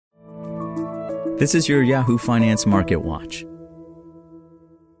This is your Yahoo Finance Market Watch.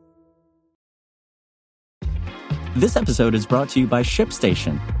 This episode is brought to you by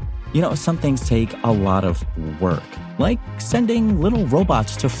ShipStation. You know, some things take a lot of work, like sending little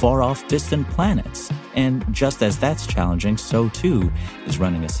robots to far-off distant planets. And just as that's challenging, so too is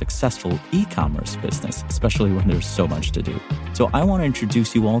running a successful e-commerce business, especially when there's so much to do. So I want to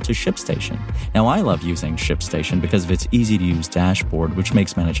introduce you all to ShipStation. Now, I love using ShipStation because of its easy-to-use dashboard, which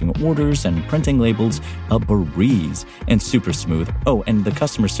makes managing orders and printing labels a breeze and super smooth. Oh, and the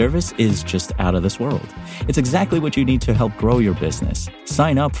customer service is just out of this world. It's exactly what you need to help grow your business.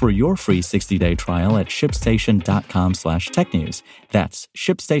 Sign up for your free 60-day trial at shipstation.com/technews. That's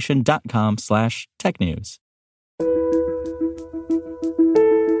shipstation.com/technews.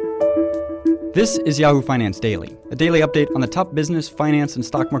 This is Yahoo Finance Daily, a daily update on the top business, finance, and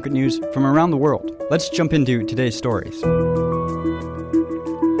stock market news from around the world. Let's jump into today's stories.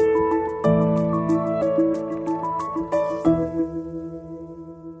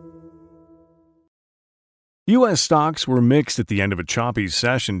 U.S. stocks were mixed at the end of a choppy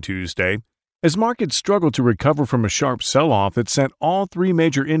session Tuesday, as markets struggled to recover from a sharp sell-off that sent all three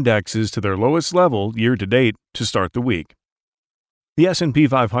major indexes to their lowest level year-to-date to start the week. The S&P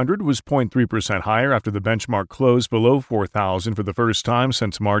 500 was 0.3% higher after the benchmark closed below 4,000 for the first time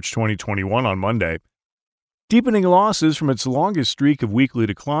since March 2021 on Monday, deepening losses from its longest streak of weekly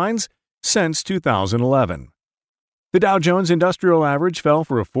declines since 2011. The Dow Jones Industrial Average fell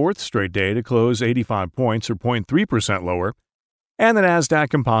for a fourth straight day to close 85 points or 0.3% lower, and the Nasdaq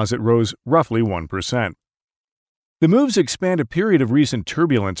Composite rose roughly 1%. The moves expand a period of recent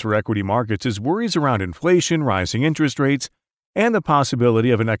turbulence for equity markets as worries around inflation, rising interest rates, and the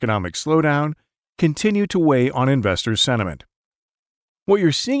possibility of an economic slowdown continue to weigh on investor sentiment. What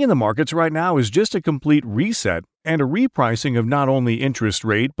you're seeing in the markets right now is just a complete reset and a repricing of not only interest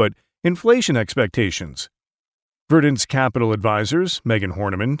rate but inflation expectations. Verdant's capital advisors, Megan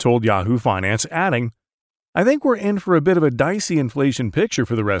Horniman, told Yahoo Finance, adding, "I think we're in for a bit of a dicey inflation picture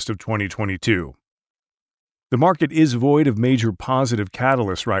for the rest of 2022. The market is void of major positive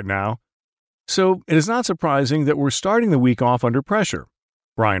catalysts right now, so it is not surprising that we're starting the week off under pressure,"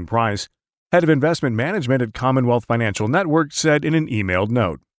 Brian Price, head of investment management at Commonwealth Financial Network, said in an emailed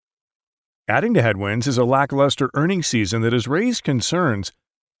note. Adding to headwinds is a lackluster earnings season that has raised concerns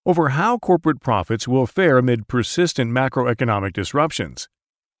over how corporate profits will fare amid persistent macroeconomic disruptions.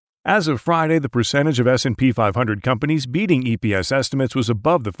 As of Friday, the percentage of S&P 500 companies beating EPS estimates was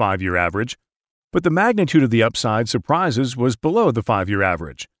above the 5-year average, but the magnitude of the upside surprises was below the 5-year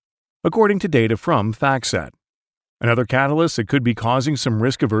average, according to data from FactSet. Another catalyst that could be causing some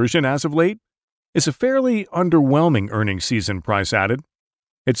risk aversion as of late is a fairly underwhelming earnings season, Price added.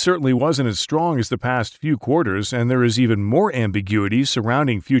 It certainly wasn't as strong as the past few quarters, and there is even more ambiguity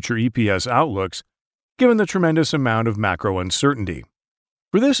surrounding future EPS outlooks, given the tremendous amount of macro uncertainty.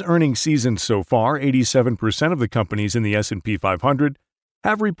 For this earnings season so far, 87% of the companies in the S&P 500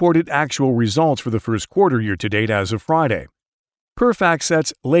 have reported actual results for the first quarter year-to-date as of Friday, per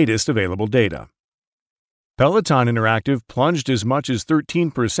FactSet's latest available data. Peloton Interactive plunged as much as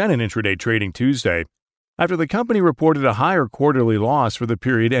 13% in intraday trading Tuesday, after the company reported a higher quarterly loss for the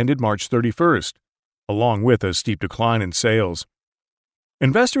period ended March 31st, along with a steep decline in sales.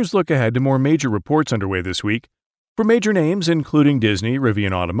 Investors look ahead to more major reports underway this week for major names including Disney,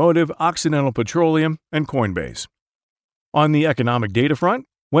 Rivian Automotive, Occidental Petroleum, and Coinbase. On the economic data front,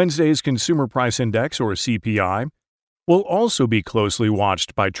 Wednesday's Consumer Price Index, or CPI, will also be closely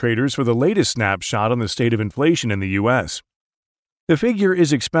watched by traders for the latest snapshot on the state of inflation in the U.S. The figure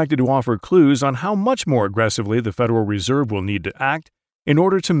is expected to offer clues on how much more aggressively the Federal Reserve will need to act in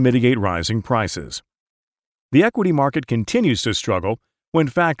order to mitigate rising prices. The equity market continues to struggle when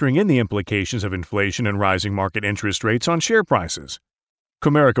factoring in the implications of inflation and rising market interest rates on share prices,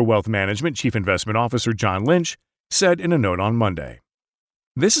 Comerica Wealth Management Chief Investment Officer John Lynch said in a note on Monday.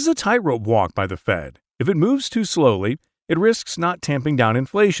 This is a tightrope walk by the Fed. If it moves too slowly, it risks not tamping down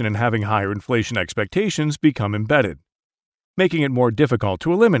inflation and having higher inflation expectations become embedded, making it more difficult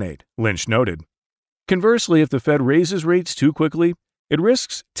to eliminate, Lynch noted. Conversely, if the Fed raises rates too quickly, it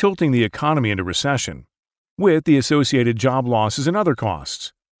risks tilting the economy into recession, with the associated job losses and other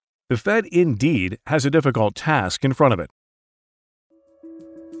costs. The Fed indeed has a difficult task in front of it.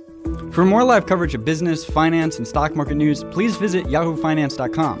 For more live coverage of business, finance, and stock market news, please visit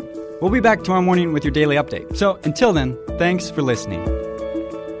yahoofinance.com. We'll be back tomorrow morning with your daily update. So until then, thanks for listening.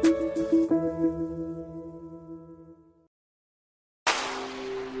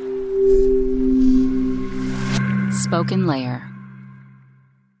 Spoken Layer.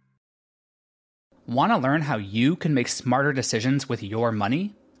 Want to learn how you can make smarter decisions with your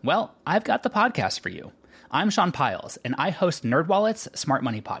money? Well, I've got the podcast for you. I'm Sean Piles, and I host NerdWallet's Smart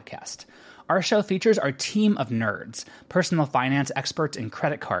Money Podcast. Our show features our team of nerds, personal finance experts in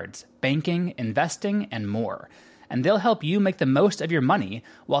credit cards, banking, investing, and more. And they'll help you make the most of your money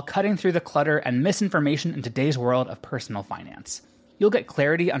while cutting through the clutter and misinformation in today's world of personal finance. You'll get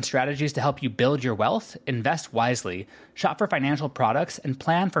clarity on strategies to help you build your wealth, invest wisely, shop for financial products, and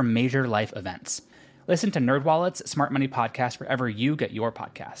plan for major life events. Listen to NerdWallet's Smart Money Podcast wherever you get your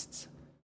podcasts.